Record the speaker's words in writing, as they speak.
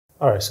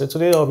Alright, so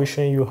today I'll be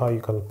showing you how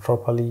you can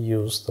properly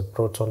use the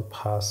Proton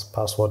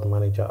Password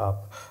Manager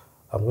app.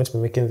 I'm going to be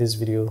making this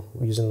video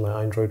using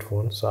my Android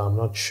phone, so I'm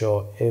not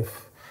sure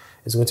if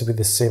it's going to be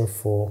the same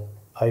for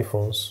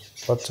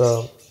iPhones, but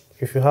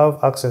if you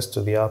have access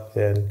to the app,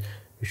 then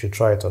you should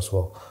try it as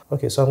well.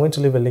 Okay, so I'm going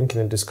to leave a link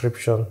in the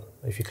description.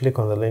 If you click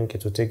on the link,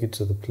 it will take you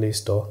to the Play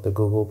Store, the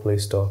Google Play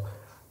Store,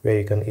 where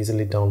you can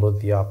easily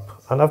download the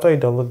app. And after you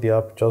download the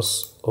app,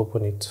 just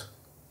open it.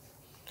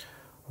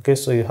 Okay,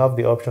 so you have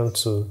the option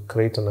to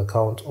create an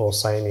account or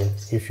sign in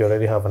if you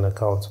already have an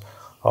account.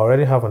 I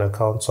already have an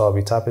account, so I'll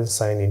be tapping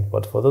sign in.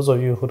 But for those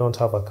of you who don't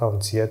have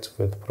accounts yet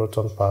with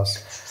Proton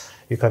Pass,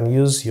 you can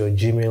use your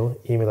Gmail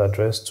email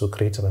address to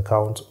create an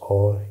account,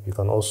 or you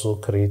can also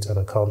create an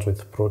account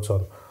with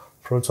Proton.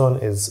 Proton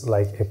is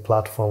like a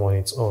platform on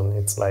its own.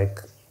 It's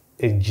like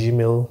a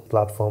Gmail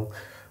platform,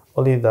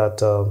 only that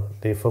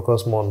they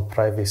focus more on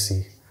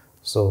privacy.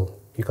 So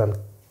you can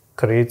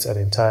create an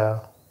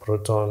entire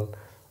Proton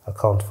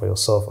account for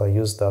yourself and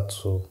use that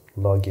to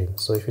log in.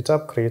 So if you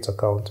tap create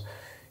account,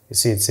 you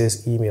see it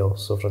says email.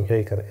 So from here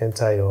you can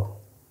enter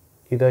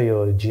either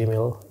your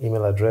Gmail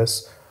email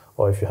address,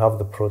 or if you have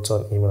the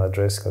Proton email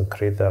address, you can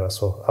create that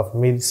as well. I've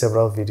made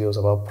several videos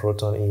about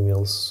Proton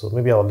emails, so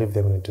maybe I'll leave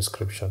them in the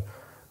description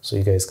so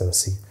you guys can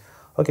see.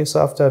 Okay,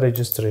 so after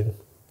registering,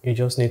 you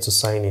just need to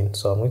sign in.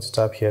 So I'm going to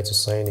tap here to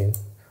sign in,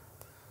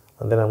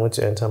 and then I'm going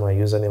to enter my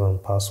username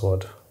and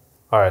password.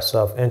 Alright,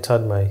 so I've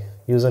entered my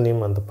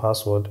username and the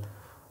password.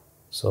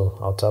 So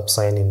I'll tap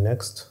sign in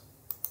next.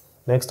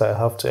 Next, I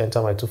have to enter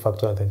my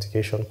two-factor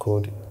authentication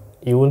code.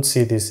 You won't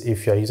see this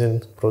if you're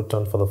using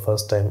Proton for the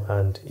first time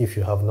and if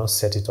you have not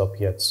set it up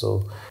yet.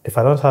 So if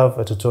I don't have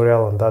a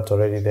tutorial on that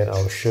already, then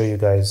I'll show you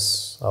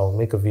guys, I'll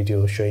make a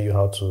video showing you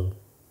how to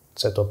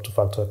set up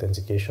two-factor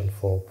authentication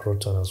for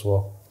Proton as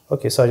well.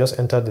 Okay, so I just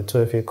entered the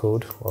 2FA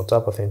code. I'll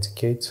tap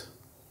authenticate.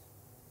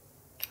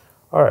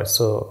 Alright,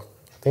 so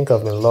I think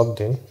I've been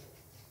logged in.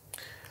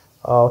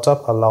 I'll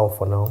tap allow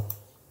for now.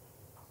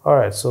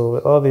 Alright, so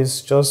with all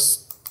this,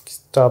 just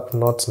tap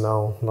not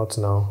now,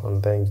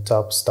 and then you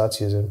tap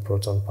start using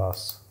Proton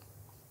Pass.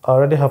 I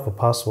already have a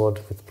password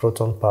with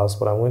Proton Pass,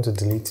 but I'm going to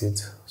delete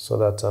it so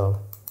that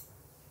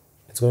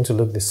it's going to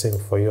look the same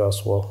for you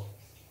as well.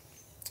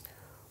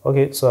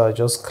 Okay, so I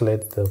just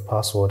cleared the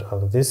password,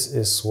 and this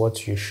is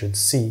what you should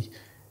see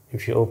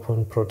if you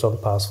open Proton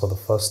Pass for the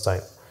first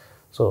time.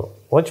 So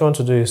what you want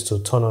to do is to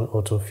turn on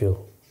autofill.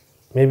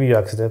 Maybe you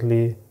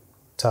accidentally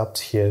tapped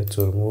here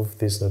to remove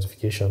this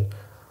notification.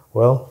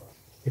 Well,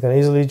 you can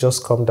easily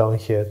just come down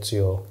here to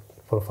your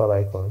profile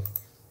icon.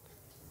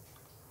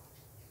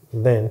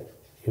 Then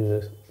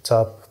you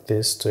tap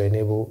this to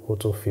enable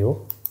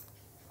autofill.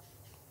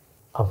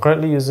 I'm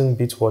currently using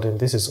Bitwarden.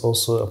 This is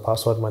also a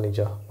password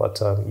manager, but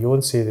you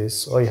won't see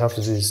this. All you have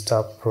to do is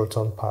tap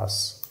Proton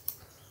Pass.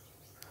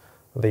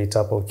 Then you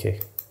tap OK.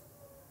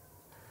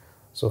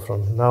 So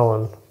from now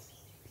on,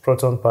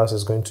 Proton Pass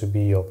is going to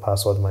be your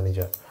password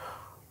manager.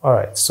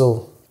 Alright,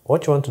 so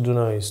what you want to do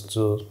now is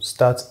to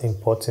start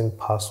importing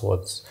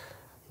passwords.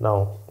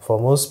 Now, for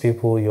most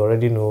people, you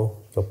already know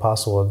your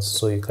passwords,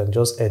 so you can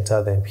just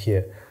enter them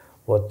here.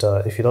 But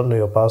if you don't know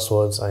your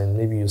passwords and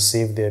maybe you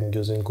save them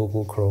using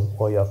Google Chrome,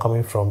 or you're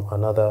coming from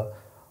another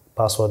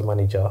password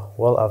manager,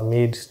 well, I've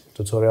made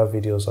tutorial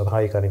videos on how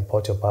you can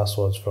import your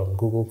passwords from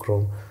Google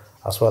Chrome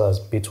as well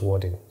as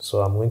Bitwarden.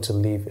 So I'm going to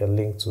leave a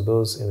link to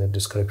those in the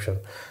description.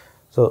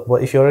 So,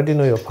 but if you already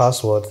know your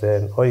password,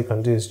 then all you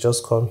can do is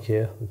just come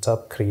here and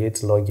tap create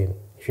login.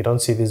 If you don't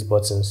see these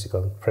buttons, you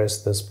can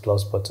press this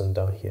plus button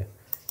down here.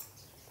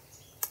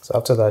 So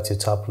after that, you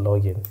tap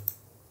login.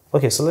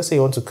 Okay, so let's say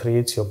you want to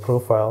create your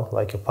profile,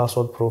 like your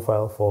password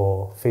profile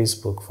for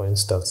Facebook, for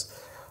instance.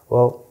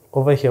 Well,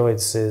 over here where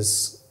it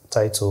says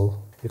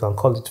title, you can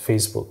call it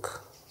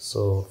Facebook.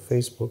 So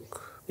Facebook.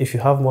 If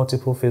you have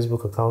multiple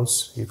Facebook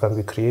accounts, you can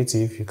be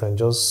creative. You can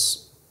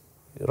just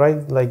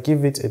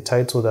give it a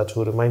title that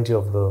will remind you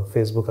of the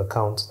Facebook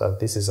account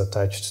that this is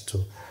attached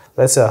to.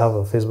 Let's say I have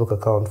a Facebook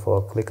account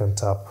for click and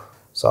tap,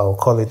 so I'll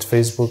call it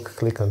Facebook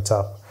click and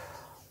tap.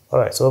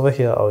 Alright, so over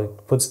here I'll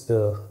put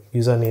the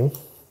username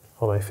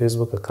for my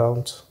Facebook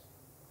account.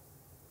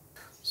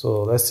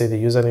 So let's say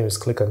the username is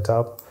click and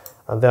tap,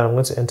 and then I'm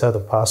going to enter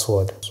the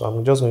password. So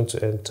I'm just going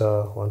to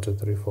enter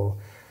 1234.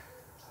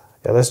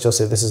 Yeah, let's just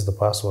say this is the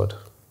password.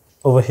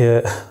 Over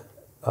here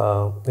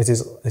it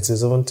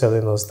is even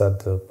telling us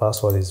that the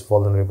password is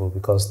vulnerable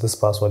because this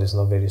password is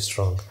not very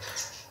strong.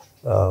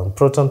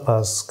 Proton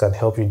Pass can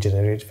help you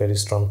generate very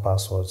strong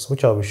passwords,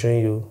 which I'll be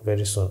showing you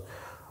very soon.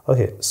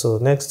 Okay, so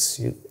next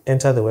you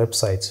enter the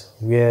website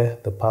where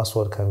the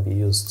password can be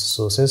used.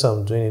 So since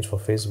I'm doing it for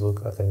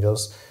Facebook, I can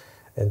just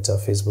enter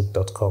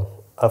facebook.com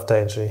after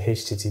entering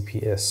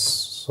HTTPS.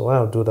 So when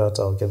I'll do that,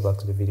 I'll get back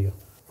to the video.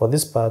 For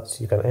this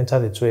part, you can enter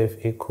the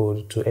 2FA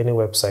code to any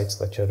website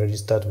that you're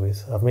registered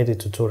with. I've made a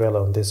tutorial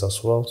on this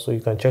as well, so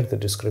you can check the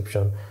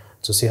description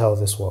to see how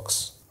this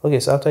works. Okay,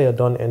 so after you're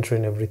done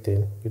entering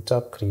everything, you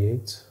tap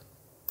create.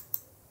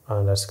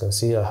 And as you can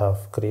see, I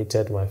have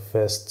created my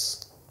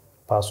first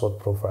password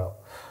profile.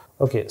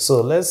 Okay, so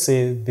let's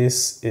say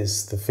this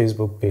is the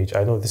Facebook page.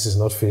 I know this is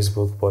not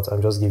Facebook, but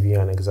I'm just giving you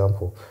an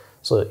example.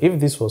 So if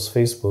this was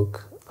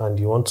Facebook and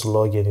you want to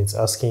log in, it's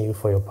asking you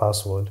for your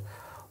password.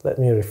 Let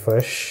me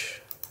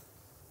refresh.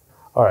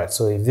 All right,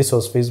 so if this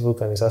was Facebook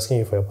and it's asking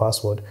you for your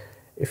password,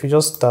 if you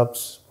just tap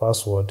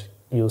password,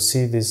 you'll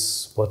see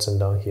this button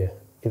down here,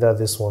 either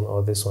this one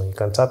or this one. You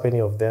can tap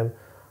any of them,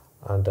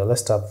 and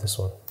let's tap this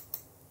one.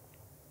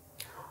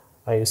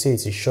 And you see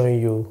it is showing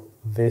you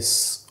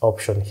this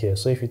option here.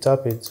 So if you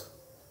tap it,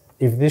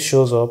 if this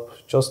shows up,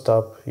 just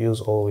tap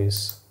use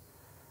always.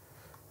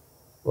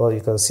 Well, you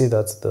can see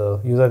that the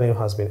username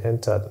has been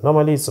entered.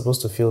 Normally it's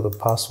supposed to fill the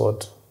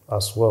password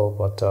as well,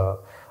 but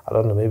I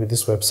don't know, maybe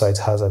this website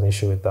has an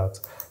issue with that.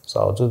 So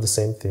I'll do the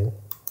same thing.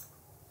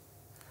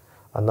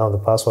 And now the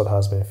password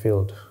has been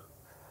filled.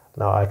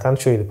 Now I can't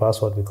show you the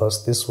password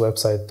because this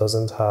website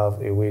doesn't have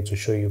a way to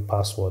show you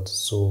passwords.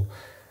 So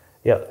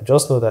yeah,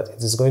 just know that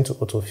it is going to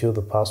autofill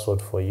the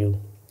password for you,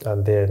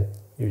 and then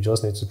you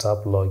just need to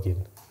tap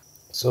login.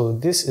 So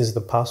this is the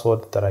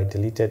password that I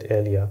deleted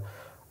earlier,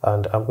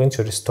 and I'm going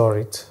to restore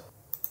it.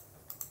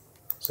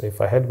 So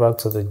if I head back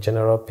to the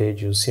general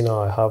page, you'll see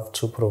now I have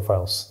two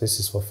profiles.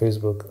 This is for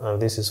Facebook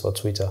and this is for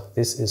Twitter.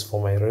 This is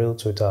for my real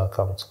Twitter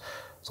account.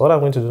 So what I'm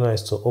going to do now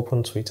is to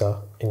open Twitter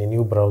in a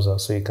new browser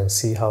so you can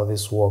see how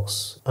this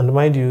works. And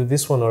mind you,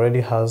 this one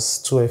already has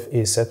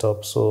 2FA set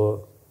up.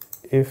 So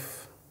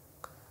if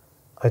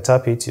I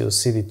tap it, you'll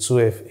see the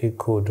 2FA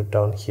code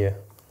down here.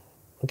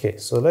 Okay,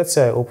 so let's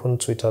say I open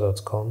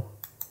twitter.com,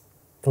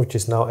 which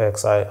is now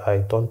X.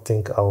 I don't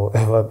think I will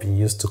ever be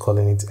used to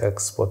calling it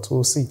X, but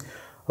we'll see.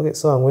 Okay,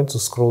 so I'm going to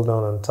scroll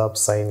down and tap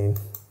sign in.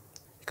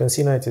 You can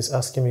see now it is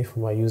asking me for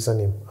my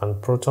username,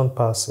 and Proton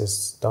Pass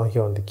is down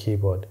here on the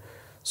keyboard.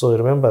 So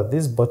remember,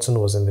 this button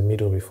was in the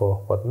middle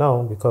before, but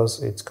now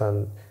because it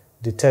can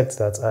detect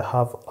that I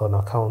have an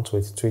account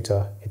with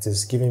Twitter, it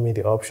is giving me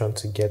the option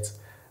to get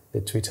the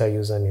Twitter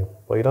username.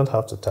 But you don't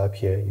have to tap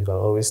here. You can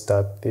always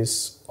tap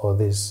this or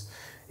this.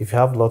 If you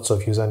have lots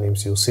of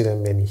usernames, you'll see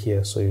them many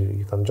here. So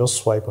you can just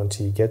swipe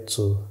until you get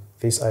to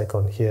this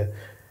icon here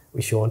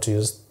if you want to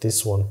use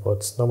this one.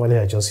 But normally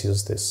I just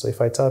use this. So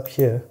if I tap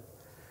here,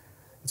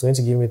 it's going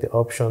to give me the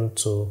option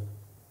to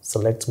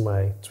select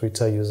my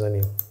Twitter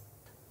username.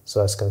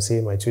 So as you can see,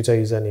 my Twitter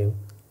username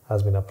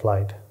has been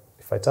applied.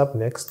 If I tap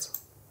next,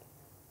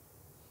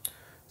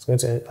 it's going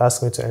to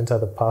ask me to enter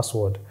the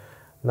password.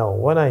 Now,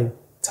 when I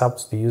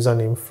tapped the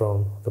username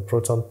from the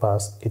Proton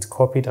Pass, it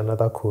copied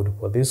another code,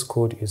 but this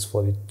code is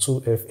for the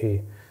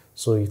 2FA,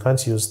 so you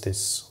can't use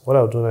this. What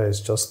I'll do now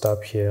is just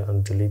tap here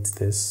and delete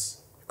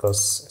this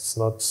because it's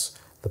not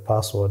the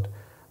password.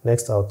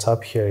 Next, I'll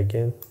tap here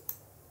again,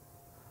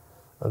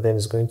 and then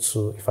it's going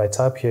to, if I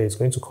tap here, it's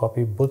going to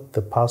copy both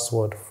the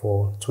password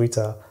for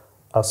Twitter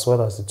as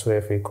well as the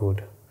 2FA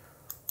code.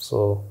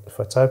 So if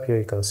I type here,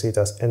 you can see it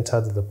has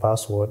entered the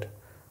password.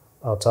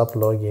 I'll tap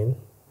login,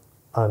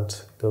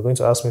 and they're going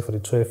to ask me for the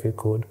 2FA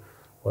code,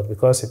 but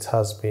because it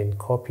has been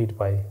copied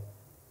by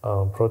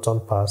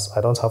Proton Pass,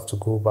 I don't have to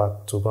go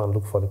back to go and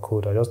look for the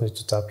code. I just need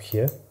to tap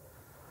here,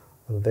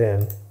 and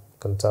then you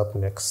can tap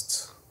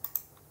next.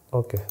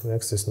 Okay,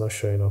 next is not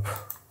showing up.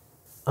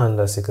 And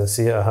as you can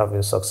see, I have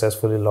been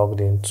successfully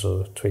logged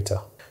into Twitter.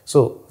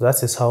 So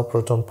that is how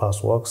Proton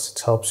Pass works.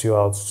 It helps you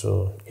out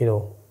to,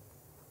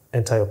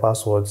 enter your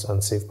passwords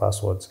and save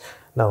passwords.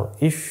 Now,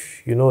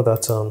 if you know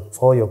that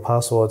all your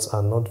passwords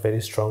are not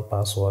very strong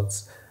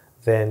passwords,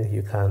 then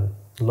you can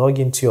log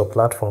into your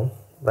platform.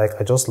 Like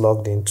I just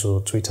logged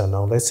into Twitter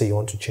now. Let's say you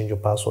want to change your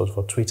password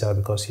for Twitter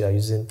because you are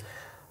using,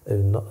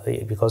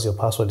 because your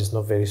password is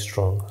not very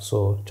strong.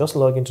 So just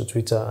log into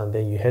Twitter and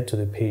then you head to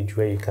the page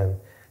where you can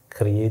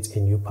create a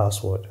new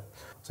password.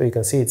 So you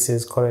can see it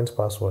says current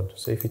password.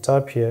 So if you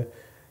tap here,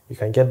 you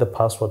can get the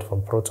password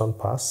from Proton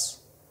Pass.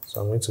 So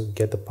I'm going to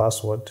get the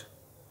password.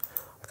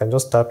 I can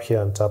just tap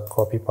here and tap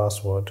copy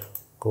password,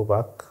 go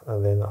back,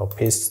 and then I'll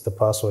paste the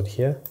password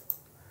here.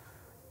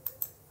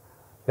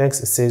 Next,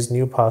 it says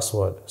new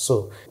password.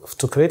 So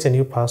to create a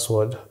new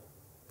password,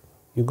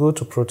 you go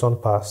to Proton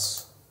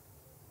Pass.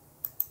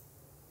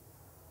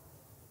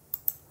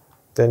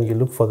 Then you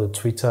look for the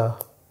Twitter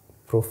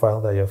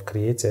profile that you have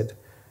created.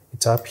 You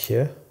tap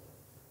here,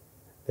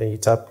 then you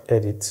tap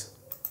edit.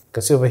 You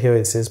can see over here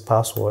it says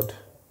password.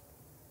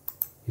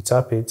 You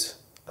tap it,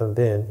 and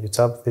then you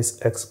tap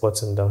this X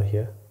button down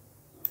here.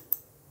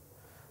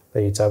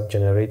 Then you tap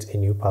generate a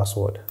new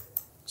password.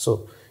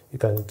 So you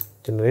can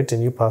generate a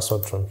new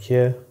password from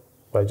here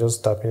by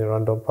just tapping a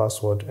random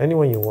password,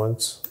 anyone you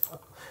want.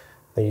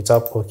 Then you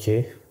tap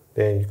OK.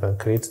 Then you can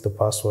create the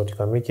password. You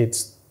can make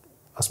it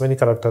as many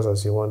characters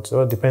as you want.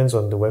 So it depends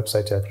on the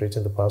website you are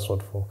creating the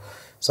password for.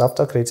 So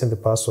after creating the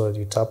password,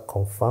 you tap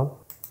confirm,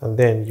 and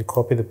then you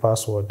copy the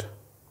password,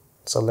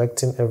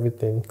 selecting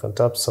everything. You can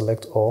tap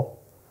select all,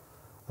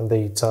 and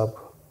then you tap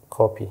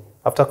copy.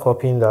 After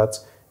copying that,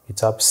 you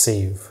tap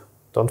save.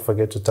 Don't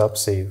forget to tap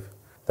save.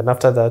 Then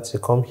after that, you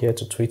come here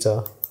to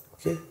Twitter.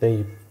 Okay.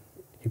 Then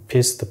you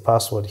paste the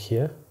password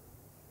here,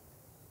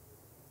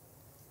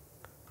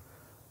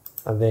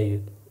 and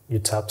then you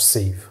tap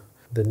save.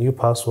 the new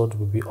password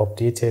will be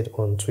updated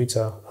on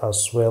Twitter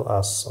as well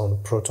as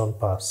on Proton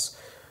Pass.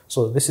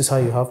 So this is how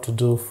you have to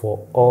do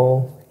for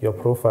all your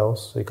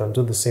profiles. So you can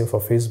do the same for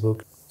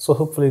Facebook. So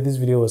hopefully this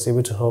video was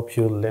able to help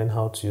you learn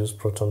how to use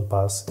Proton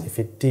Pass. If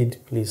it did,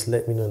 please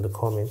let me know in the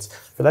comments.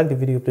 If you like the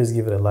video, please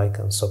give it a like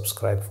and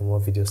subscribe for more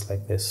videos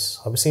like this.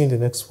 I'll be seeing you in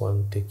the next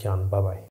one. Take care and bye-bye.